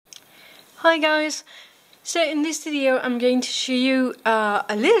Hi guys! So in this video I'm going to show you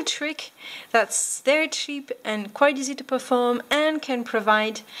a little trick that's very cheap and quite easy to perform and can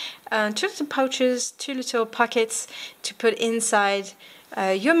provide two little pouches, two little pockets to put inside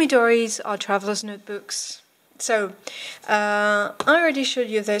your Midoris or traveler's notebooks. So I already showed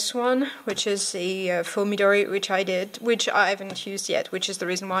you this one, which is a full Midori, which I haven't used yet, which is the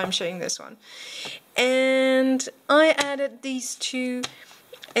reason why I'm showing this one. And I added these two,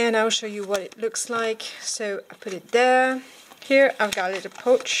 and I'll show you what it looks like. So I put it there. Here I've got a little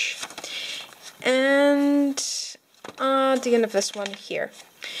pouch, and at the end of this one here.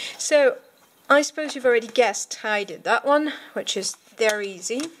 So I suppose you've already guessed how I did that one, which is very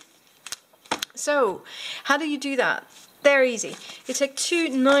easy. So how do you do that? Very easy. You take two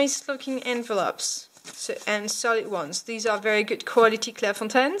nice looking envelopes, and solid ones. These are very good quality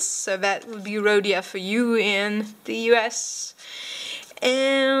Clairefontaines, so that would be Rhodia for you in the US.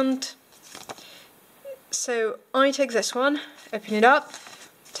 And so I take this one, open it up,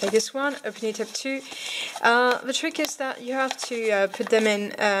 take this one, open it up too. The trick is that you have to put them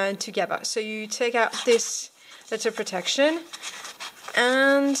in together. So you take out this little protection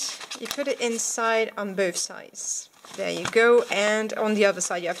and you put it inside on both sides. There you go, and on the other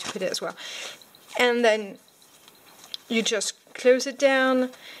side you have to put it as well. And then you just close it down,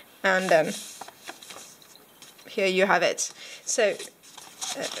 and then here you have it. So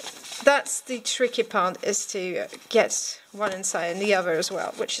that's the tricky part, is to get one inside and the other as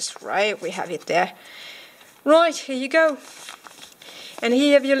well, which is right, we have it there. Right, here you go. And here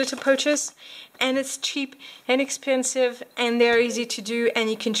you have your little pouches, and it's cheap and inexpensive, and they're easy to do, and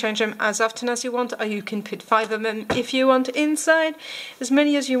you can change them as often as you want, or you can put 5 of them if you want inside, as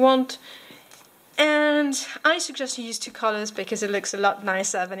many as you want. And I suggest you use 2 colors because it looks a lot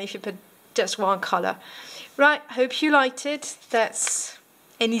nicer than if you put just 1 color. Right, hope you liked it. That's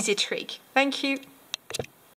an easy trick. Thank you.